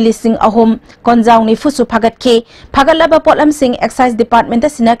हामै लिसिंग अहुम कोंजाउ निफुसु फागतखे फागलबा पोटलम सिंह एक्साइज डिपार्टमेंट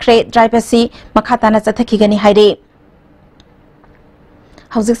सिनाख्रे ड्राइव असि मखाताना चथखिगनी हाइरे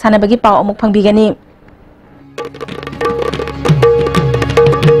हौजिक सानबगी पाव अमुक फंगबिगनी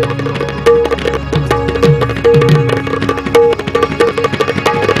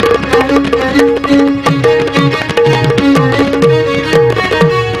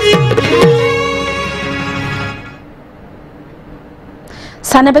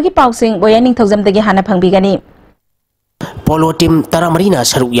सानबगी पाउसिंग बोयानिंग थौजमदगी हाना फंगबिगनी पोलो टीम तरामरीना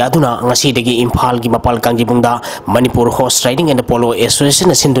सरुक यादुना ngasi इम्फाल की मपाल कांगीबुंगदा Manipur horse riding and polo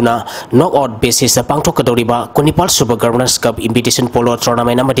association सिंधुना knockout basis पांगथोकदौरिबा कुनिपाल super governors cup invitation polo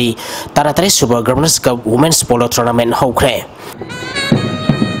tournament अमदी तारातरे super governors cup women's polo tournament हौख्रे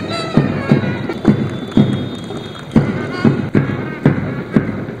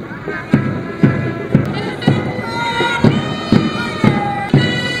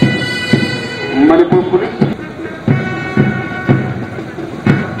Manipur police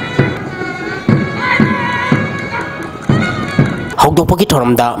हौदोपकी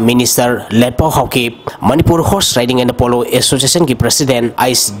थोरमदा minister लेटपाउ हाउकी Manipur horse riding and polo association की president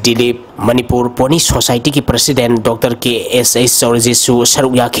ice Dilip Manipur pony society की president doctor के S S चौरजीसु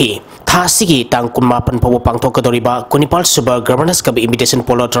सरुक याखी थासिगी तांग कुनमापन फबो पांगथोकदोरिबा कुनिपाल super governors cup invitation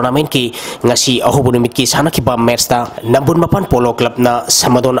polo tournament की ngasi अहोबु निमित की सानखिबा match ता नंबुन मपान पोलो club ना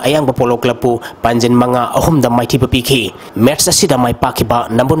समदोन अयांग पोलो club पु पांजन मंगा अहुम the माइथि पीखी match असिदा my पाखिबा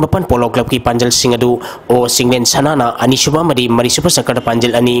नंबुन मपान polo club की पांजल सिंह अदु ओ सिंगलेन सनाना अनिसुबा मरी मरिसुबा सकट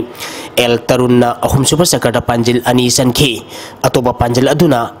पांजल अनि एल तरुण अहुम सुबा सकट पांजल अनि सनखी अतोबा पांजल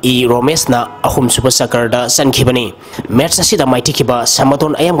अदुना ई रोमेश ना अहुम सुबा सकट सनखिबनी मैच असिदा माइथिखिबा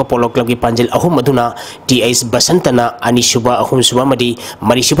समदोन अयांग पोलो क्लब की पांजल अहुम अदुना टीएस बसंतना अनिसुबा अहुम सुबा मरी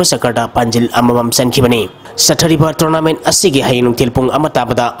मरिसुबा सकट पांजल अममम सनखिबनी सथरिबा टूर्नामेंट असिगी हाइनुंग तिलपुंग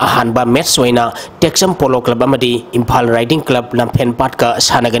अमताबदा अहानबा मैच ओइना टेक्सम पोलो क्लब अमदी इम्फाल राइडिंग क्लब लंफेन पाट का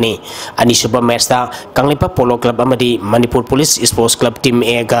सानगनी अनिसुबा मैच ता कांगलेपा पोलो club अमदी Manipur police sports club team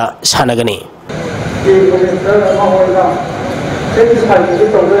ए का सानगनी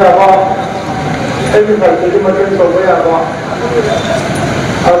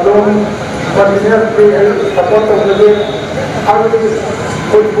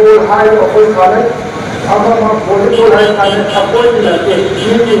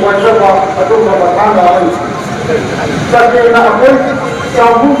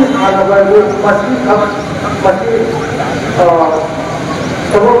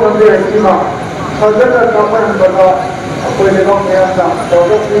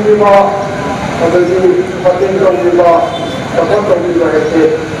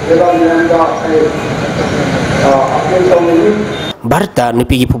भारत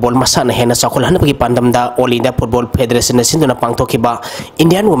नुपी की फुटबॉल मसाना हेना चाखोल हनबगी पांडमदा all India football federation सिंधुना पांगथोखिबा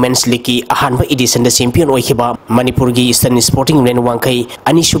Indian women's league की अहानबा एडिशन द चैंपियन ओइखिबा मणिपुर की ईस्टर्न स्पोर्टिंग यूनियन वांखै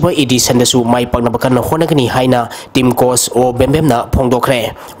अनिसुबा एडिशन दसु माइ पाकनबा कन होनगनी हाइना टीम कोच ओ बेमबेमना फोंगदोखरे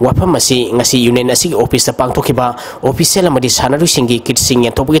वाफम असी ngasi यूनियन असी office the पांगथोखिबा official अमदी सानारुसिंगी किटसिंग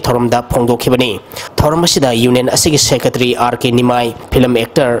यथोबगी थोरमदा फोंगदोखिबनी theorem असिदा union असी सेक्रेटरी आर के निमाई film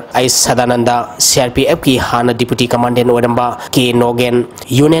actor ice Sadananda CRPF की हाना डिप्यूटी कमांडेंट ओरंबा के नोगेन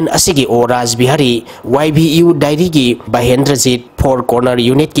यूनियन असिगी ओ राज बिहारी वाईबीयू डायरी की महेंद्रजीत फोर कॉर्नर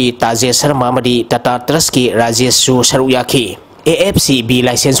यूनिट की ताजे शर्मा मदी टाटा ट्रस्ट की राजेश सु सरुयाखी AFCB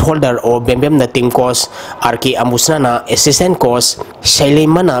लाइसेंस होल्डर और बेम्बेम न टीम कोच आर के अमुसना असिस्टेंट कोच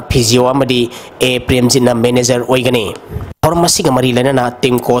शैलेमना फिजियो अमदी ए प्रेमजित मैनेजर ओइगनी और मसी मरी लेना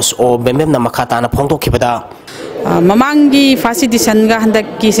टीम कोच और बेम्बेम न मखाताना फोंदोखिबदा ममांगी फर्स्ट एडिशन गा हंदक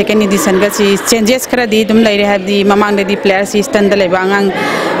की सेकेंड एडिशन गा सी चेंजेस खरा दी दुम लाइरे हाबदी ममांग दे प्लेयर सी स्टैंड लेबा आंग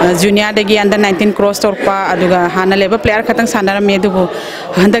जूनियर दगी अंडर 19 क्रॉस तोरपा अदुगा हाना लेबा प्लेयर खतंग सानारम मे दुबो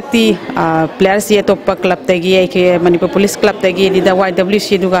हंदकती प्लेयर सी अतोपा क्लब तगी के मणिपुर पुलिस क्लब तगी दिदा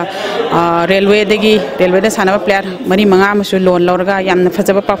YWC दुगा रेलवे दा सानाबा प्लेयर मरी मंगा मसु लोन लौरगा यामना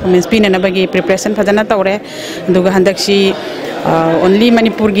फजबा परफॉर्मेंस पिननबगी प्रिपरेशन फजना तौरे दुगा हंदकसी ओनली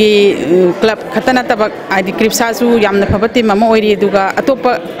मणिपुर की क्लब खतना तबक आदि क्रिप्सासु यामना फबति मम ओइरी दुगा अतोप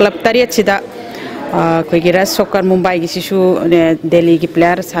क्लब तरेत सिदा कोई राज सोकर मुंबई की शिशु दिल्ली की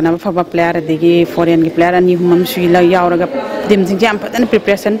प्लेयर साना फबा प्लेयर देगी फॉरेन की प्लेयर अनि हुमम सुइला यावरगा टीम सिंग याम फदन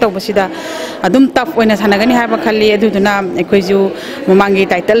प्रिपरेशन तौबसिदा अदुम टफ ओइना सानागनी हाबा खल्ली अदुदुना एकोइजु ममांगी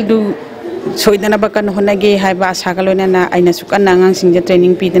टाइटल दु सोइदना बकन होनागे हाबा आशागलोना आइना सुकन नांगांग सिंग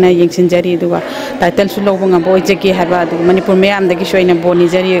ट्रेनिंग पीदना यंगसिनजरी दुगा टाइटल सु लौबंगा बोइजेकी हाबा दु Manipur मेयाम दगी सोइना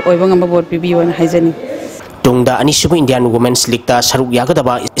बोनिजरी ओइबंगा bore पिबियोन हाइजनी Tungda Anishubu Indian Women's League ta Saruk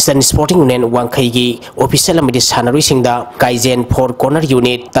Yagadaba Eastern Sporting Union Wangkhaigi official amidi sanarui singda Kaizen 4 corner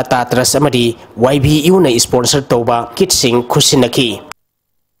unit Tata Trust amadi YBU na sponsor toba kit sing khusinaki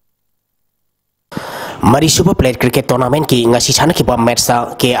Marisuba played cricket tournament ki ngasi sanaki ba match sa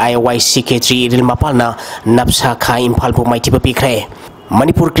KIYC K3 Ril Mapal na Napsa Kha Imphal bu maitiba pikre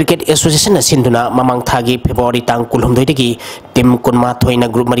Manipur Cricket Association na sinduna mamang thagi February tang kulhumdoi degi tim kunma thoina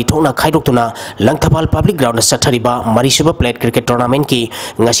group mari thona khaidoktuna Langthapal public ground na sathariba Marisuba played cricket tournament ki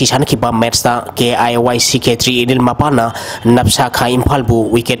ngasi sanaki ba match ta KIYC K3 Ril Mapal na Napsa Kha Imphal bu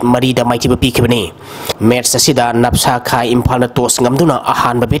wicket mari da maitiba pikibani match asida Napsa Kha Imphal na toss ngamduna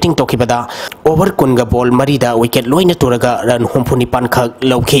ahan ba batting tokibada over kunga ball mari da wicket loina turaga run humpuni pan khak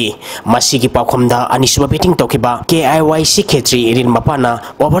lauki masigi pakhomda Anisuba batting tokiba KIYC K3 Ril Mapal na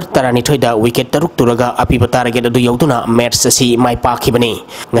over tarani thoida wicket taruk turaga apiba target adu yauduna match asi mai pakhibani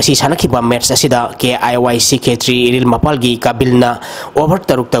ngasi sanakhiba match asida KIYC K3 Ril Mapal gi kabilna over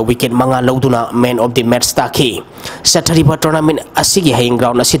taruk ta wicket manga lauduna man of the match takhi sathariba tournament asigi haying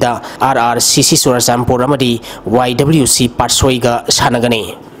ground asida RRCC Surajampur amadi YWC Patsoiga sanagani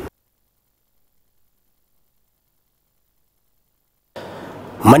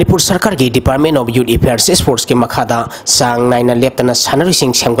Manipur Sarkar ki Department of Youth Affairs Sports ke makhada sang naina leptana sanari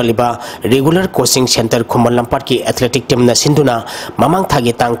sing semgaliba regular coaching center Khumal Lampat ki athletic team na sinduna mamang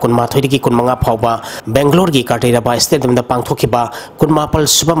thagi tang kunma thoidi ki kunmanga phawba Bangalore ki Katiraba stadium da pangthokiba kunmapal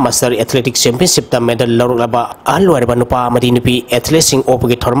Subha Master Athletic Championship ta medal lorulaba alwarba nupa amadi nupi athlete sing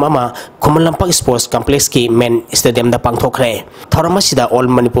opgi thormama Khumal Lampak Sports Complex ki main stadium da pangthokre thorma sida All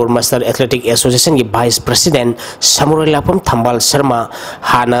Manipur Master Athletic Association ki Vice President Samurai Lapam Thambal Sharma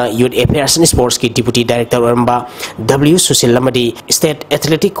Hana Youth Affairs and Sports ki Deputy Director Oramba W Susil Lamadi State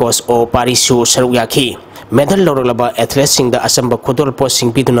Athletic Coach o Parisu Saruyaki medal lorolaba athletes sing da asamba khodol post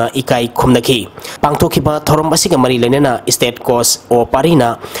sing biduna ikai khumnaki pangthokiba thorom asiga mari lenena state coach o Parina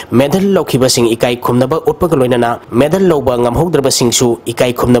medal lokhiba sing ikai khumnaba utpaga loinana medal loba ngamhogdraba sing su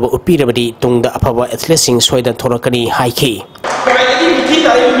ikai khumnaba utpirabadi tungda afaba athletes sing soidan thorakani haiki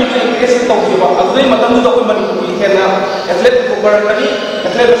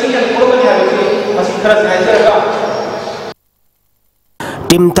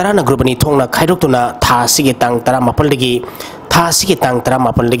Tim Tarana Group ni thongna khairokuna tha sigi tang tara mapaldagi tha sigi tang tara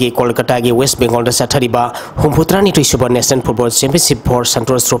mapaldagi Kolkata gi West Bengal da sathariba humputrani tui Super National Football Championship for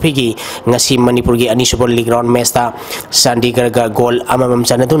Santos Trophy gi ngasi Manipur gi ani Super League round match ta Chandigarh ga goal amamam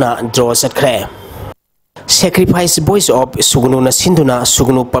chanaduna draw satkre Sacrifice Boys of Sugunu na sinduna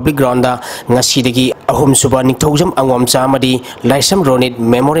Sugunu Public Ground da ngasi dagi ahum suba ningthaujam angom chamadi Laisam Ronit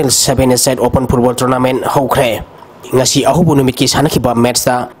Memorial 7-a-side Open Football Tournament hokre ngasi ahubu numit ki sanakhiba match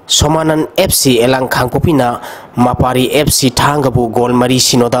ta Somanan FC elang khangpopina Mapari FC thangabu goal mari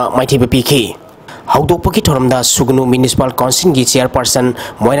sinoda maithiba pikhi haudokpaki thoramda Sugnu Municipal Council gi chairperson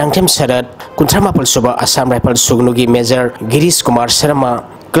Moirangthem Sarat Kuntramapal suba Assam Rifle Sugnu gi Major Girish Kumar Sharma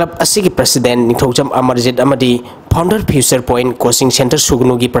Club asigi President Ningthaujam Amarjit amadi Founder Future Point Coaching Center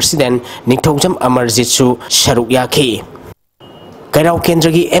Sugnu gi President Ningthaujam Amarjit su Sharuk yakhi Kairau Kendra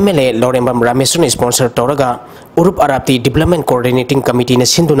gi MLA Lorembam Ramesun sponsor toraga Urup Arapti Development Coordinating Committee na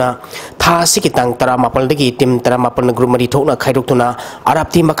sinduna tha sikitang tara mapal dagi team tara mapal na group mari thokna khairoktuna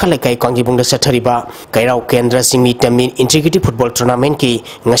Arapti makhalekai Kwangjibung da sathariba Kairau Kendra Singmi Tamin Integrated Football Tournament ki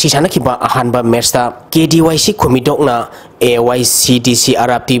ngasi sanakhiba ahanba match ta KDYC Khumidokna AYCDC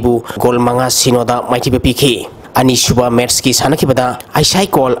Arapti bu gol manga sinoda maithiba pikhi Anisuba Merski Sanakibada, Aishai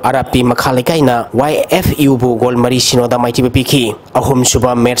Kol Arapi Makalikaina, YFU Bu Gol Mari Sinoda Mighty Piki, Ahum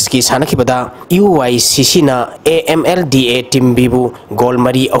Suba Merski Sanakibada, UYCC na AMLDA Tim Bibu, Gol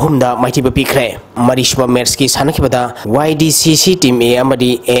Mari Ahumda Mighty Pikre, Marisuba Merski Sanakibada, YDCC Team A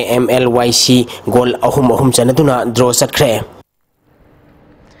Amadi AMLYC Gol Ahum Janaduna Draw Sakre.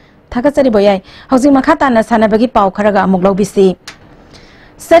 Takasari Boyai, Housing Makata na Sanabagi Pau Karaga Muglobisi.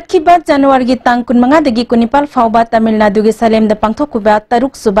 Satkiba January gi tang kun manga degi kunipal fauba Tamil Nadu gi Salem da pangthokuba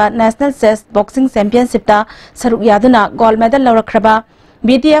taruk suba National Chess Boxing Championship ta saruk yaduna gold medal lawrakraba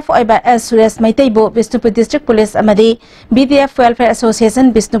BDF oiba S Suresh Maitaibo Bisnupur District Police amadi BDF Welfare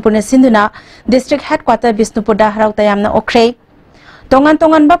Association Bisnupur na sinduna District Headquarter Bisnupur da harau tayamna okre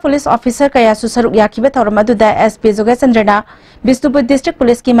tongan ba police officer kaya su saruk yakiba thawram aduda SP Jogasandra Bisnupur District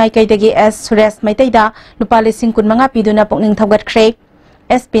Police ki maikai degi S Suresh Maitaida lupa lising kun manga piduna pokning thawgatkre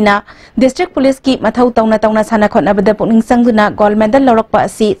SP na District Police ki mathau tauna sana khotna bada pokning sangduna gold medal lawrakpa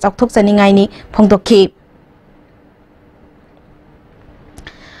asi chokthok chaningai ni phongdokhi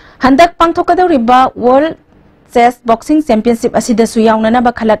handak pangthokadoriba World Chess Boxing Championship asida su yawnana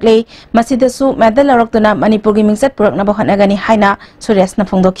ba khalaklei masida su medal lawraktuna Manipur gi mingsat purakna ba hanagani haina Suresh na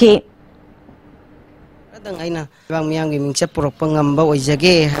phongdokhi kadang aina bang miyang gi mingsat purak pangamba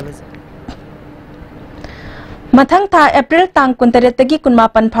oijage Mathang tha April tang kuntaret tagi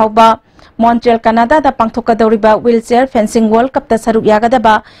kunmapan phauba Montreal Canada da pangthokadoriba wheelchair fencing World Cup ta saruk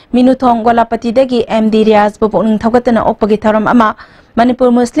yagadaba Minuthong Golapati dagi MD Riaz bopokning thawgatana okpagi tharam ama Manipur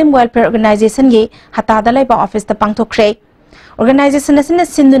Muslim Welfare Organization gi hatada laiba office ta pangthokre Organization asina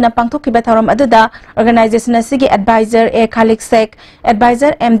sinduna pangthokiba tharam aduda organization asigi advisor A Khalik Sheikh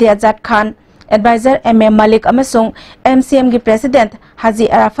advisor MD Azad Khan advisor MM Malik amasung MCM gi president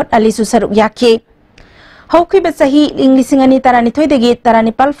Haji Arafat Ali su saruk yake Hauki Basahi Inglisingani Tarani Toydegi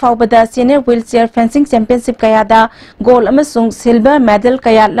Tarani Pal Faubada Senior Wheelchair Fencing Championship Kayada Gold Amasung Silver Medal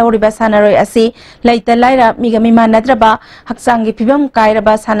Kaya Lauriba Sanaroi Asi Laita Laira Migamima Nadraba Haksangi Pibam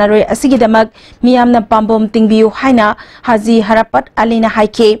Kairaba Sanaroi Asigidamag Miyamna Pambom Tingbiu Haina Haji Harapat Alina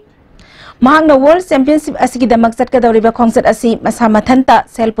Haike Mahangna World Championship Asigidamak Satkadoriba Kongsat Asi Masamathanta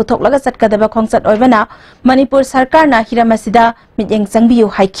Sel Puthok Laga Satkadaba Kongsat Oibana Manipur Sarkarna Hiramasida Midyeng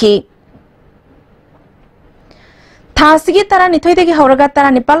Sangbiu Haike Thasigi Tarani Toydegi Hauraga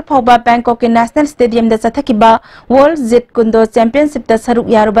Taranipal Pauba Bangkok National Stadium da Sathakiba World Zit Kundo Championship da Saruk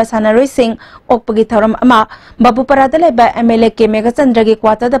Yaruba Sanaroi Singh Okpagi Tharam Ama Babu Paradaleba MLA K Megasandragi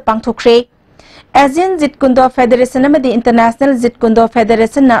Kwata da Pangthokre Asian Zit Kundo Federation amadi International Zit Kundo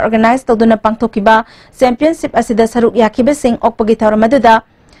Federation na organize tawduna pangthokiba Championship asida Saruk Yakiba Singh Okpagi Tharam aduda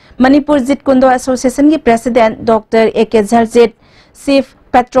Manipur Zit Kundo Association gi President Dr. AK Zaljit Chief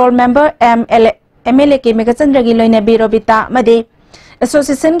Patrol Member MLA K Megasandragi Loina Birobita Made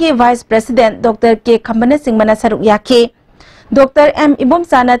Association gi Vice President Dr. K Khambana Singh Mana Saruk Yake Dr. M Ibom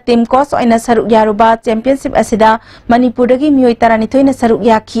Sana Team Cost Oina Saruk Yaruba Championship asida Manipur dagi Miyoi Taranithoi na Saruk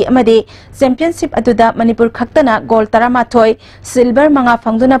Yaki amade Championship aduda Manipur khaktana gold 13 silver manga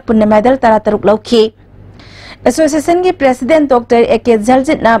phangduna punna medal 13 lauki Association gi President Dr. AK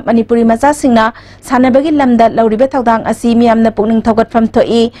Zaljit na Manipuri macha singna sanabagi lamda lauriba thawdang asi miyamna pukning thawgatfam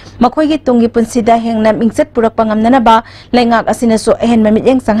thoi makhoi gi tungi punsida hengna mingsat purakpa ngamnana ba laingak asina so ehen mamit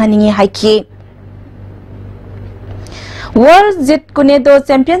yang sanghaningi haiki World Zit Kunedo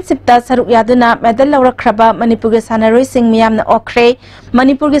Championship ta saruk yaduna medal lawrakraba Manipur gi sanaroi sing miyamna okre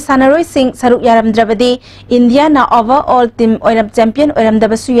Manipur gi sanaroi sing saruk yaramdrabadi India na overall team oiram champion oiram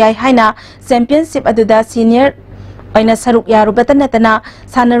dabasu yai haina championship aduda senior oina saruk yarubata natana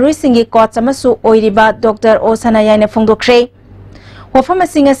sanaroi sing gi coach amasu oiriba Dr. O Sanayai na phongdokre Wafam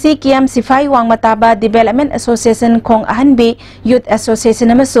asingasi Kiam Sifai Wang Mataba Development Association Kong Ahanbi Youth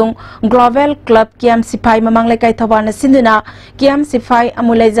Association amasung Global Club Kiam Sifai Mamang Lekai Thawana Sinduna Kiam Sifai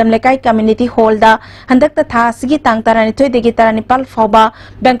Amulaizam Lekai Community Hall da handak ta tha sigi tang tarani thoi degi tarani pal foba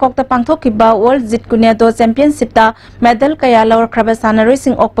Bangkok ta pangthokiba World Zit Kunedo Championship ta medal kaya lawar kraba sanaroi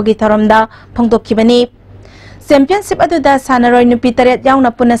sing okpagi tharamda phongdokkibani Championship aduda sanaroi nupi taret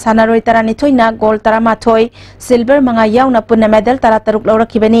yauna punna sanaroi tarani thoina gold 13 silver manga yauna punna medal 13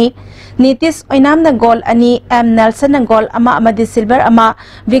 lawrakibani Nitish oinamna gold ani M Nelson na gold ama amadi silver ama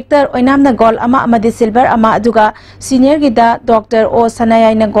Victor oinamna gold ama amadi silver ama aduga senior gida Dr. O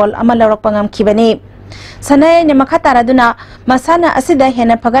Sanayai na gold ama lawrakpangam kibani Sanayai ne makataraduna masana asida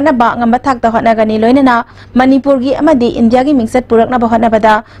hena phagana ba ngamathak ta honagani loinana Manipur gi amadi India gi mingsat purakna ba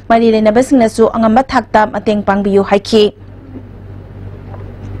honabada mari lena basingna su angamathak ta mateng pangbiyu haiki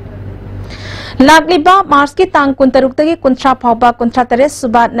लाग्लिबा मार्च की तांग कुंतरुक्तगी कुंथ्रा फाउबा कुंथ्रा तरेस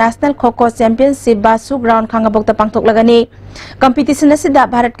सुबा national kho-kho championship Basu ground खांगाबोक्ता पांगथोकलागनी competition असिदा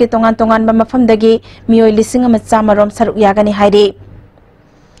Bharat के तोंगान तोंगान मफमदगी मियोय लिसिंग अमा चामरोम सरुक यागनी हाइरे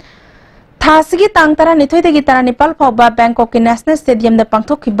थासगी तांग तरा निथोयदगी तरा Nepal फाउबा Bangkok के national stadium दा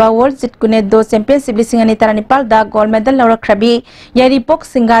पांगथोकखिबा world जिटकुने 2 championship लिसिंग अनि तरा निपाल दा गोल्ड मेडल लौरखरबी यारीपोक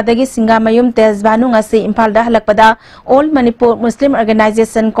सिंगादगी सिंगामयुम तेजबानु ngasi इम्फाल दा हलकपदा ऑल मणिपुर मुस्लिम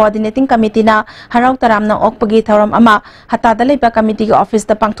ऑर्गेनाइजेशन कोऑर्डिनेटिंग कमिटी ना हराव तरामना ओकपगी थौरम अमा हतादा लेबा कमिटी के ऑफिस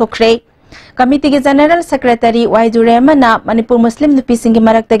दा पांगथोखरे कमिटी के जनरल सेक्रेटरी वाइजुरेमना मणिपुर मुस्लिम नुपीसिंग की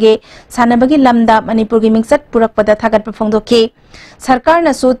मरक्तगे सानबगी लमदा मणिपुर की मिंगसत पुरकपदा थागत फोंदोखी सरकार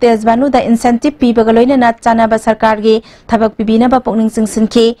नसु तेजबानु दा इंसेंटिव पीबगा लोइनना चानाबा सरकार की थबक पिबिनाबा पोकनिंग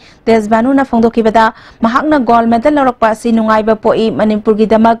सिंगसिनखी तेजबानु ना फोंदोखिबदा महाकना गोल्ड मेडल लौरकपा असि नुंगाइबा पोई मणिपुर की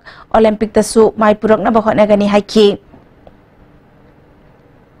दमक ओलंपिक तसु माइ पुरकनाबा होटनागनी हाइखी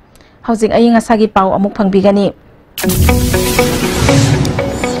हौजिक अयिंग असागी पाउ अमुक फंगबिगनी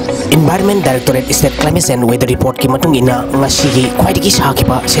Environment Directorate State Climate and Weather Report की मतुंग इना ngasi khwaidagi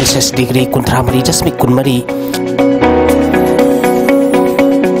sakiba Celsius degree 13.3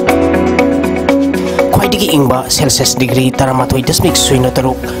 khwaidagi ingba Celsius degree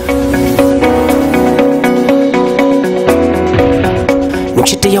 13.03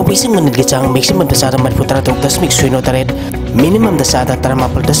 Nuksita yawising manilgi chang maximum dasada 43.03 minimum dasada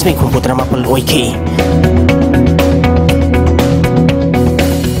 13.03 oike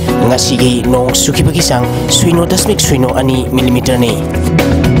ngasi nong sukibagi sang suino dasmik suino ani millimeter ni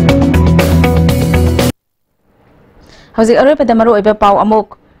हौजिक अरोय पदमरो ओइबा पाउ अमुक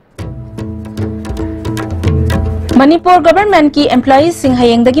Manipur government की employees Singh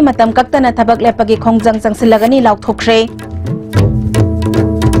हयेंगदगी मतम कक्तना थबक लेपगी खोंगजंग जंगसिलगनी लाउथोखरे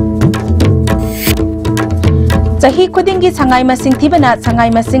चाही खुदिंगी संगाई मसिंग थिबना संगाई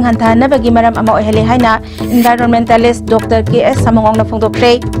मसिंग हंथानबगी मरम अमा ओहेले हाइना एनवायरनमेंटलिस्ट doctor KS. समंगोंगना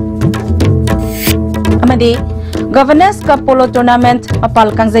फोंदोखरे अमदी governance का polo tournament मपाल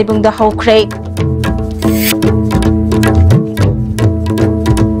कांगजैबुंग दा हौखरे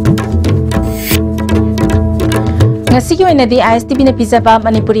ngasi ki oina di ISTV na pizaba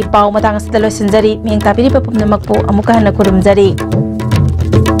Manipuri pau matang asida loisinjari meng tapiri pa pumnamakpo amuka hana kurumjari